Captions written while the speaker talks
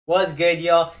Was good,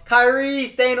 yo. Kyrie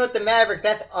staying with the Mavericks.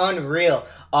 That's unreal.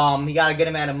 He got a good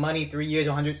amount of money, 3 years,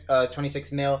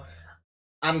 126 mil.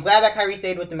 I'm glad that Kyrie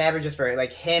stayed with the Mavericks just for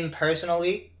like him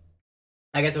personally.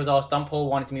 I guess it was all stump hole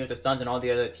wanted to meet with the Suns and all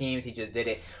the other teams. He just did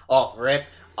it off rip.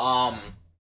 I'm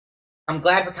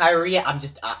glad for Kyrie.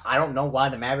 I don't know why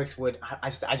the Mavericks would.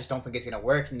 I just don't think it's gonna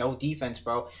work. No defense,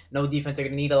 bro. No defense. They're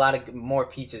gonna need a lot of more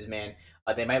pieces, man.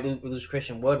 They might lose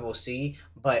Christian Wood. We'll see.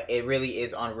 But it really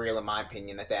is unreal, in my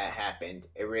opinion, that happened.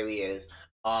 It really is.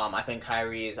 I think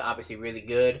Kyrie is obviously really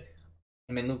good.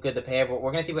 Him and Luka, the pair, but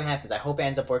we're gonna see what happens. I hope it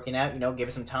ends up working out. Give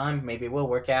it some time. Maybe it will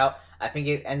work out. I think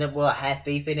it ends up well. I have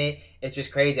faith in it. It's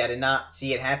just crazy. I did not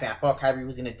see it happen. I thought Kyrie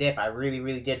was gonna dip. I really,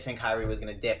 really did think Kyrie was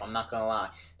gonna dip. I'm not gonna lie.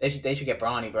 They should get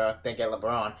Bronny, bro. They get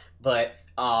LeBron, but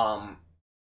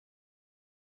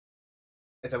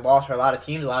it's a loss for a lot of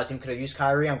teams. A lot of teams could have used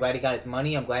Kyrie. I'm glad he got his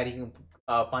money. I'm glad he can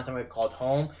find somebody called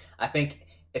home. I think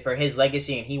if for his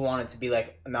legacy and he wanted to be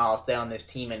like, no, I'll stay on this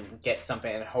team and get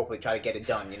something and hopefully try to get it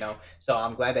done, So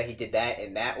I'm glad that he did that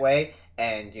in that way.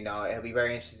 And, it'll be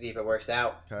very interesting to see if it works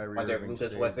out. Kyrie Whether Irving Luka's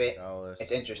stays with in it. Dallas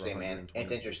It's interesting, man.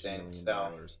 It's interesting.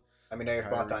 So let me know your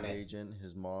thoughts on it. Agent,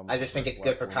 his mom's I just think it's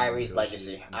good for Kyrie's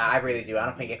legacy. I really do. I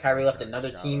don't think if Kyrie left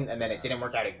another team and then it didn't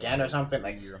work out again or something,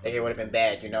 like it would have been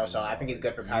bad, So I think it's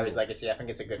good for Kyrie's legacy. I think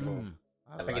it's a good move.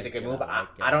 I think it's a good move.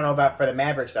 I don't know about for the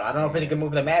Mavericks though. I don't know if it's a good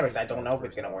move for the Mavericks. I don't know if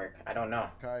it's gonna work. I don't know.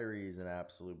 Kyrie's an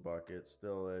absolute bucket.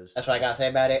 Still is. That's what I gotta say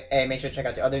about it. Hey, make sure to check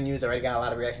out the other news. I already got a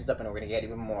lot of reactions up, and we're gonna get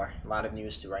even more. A lot of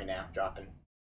news right now dropping.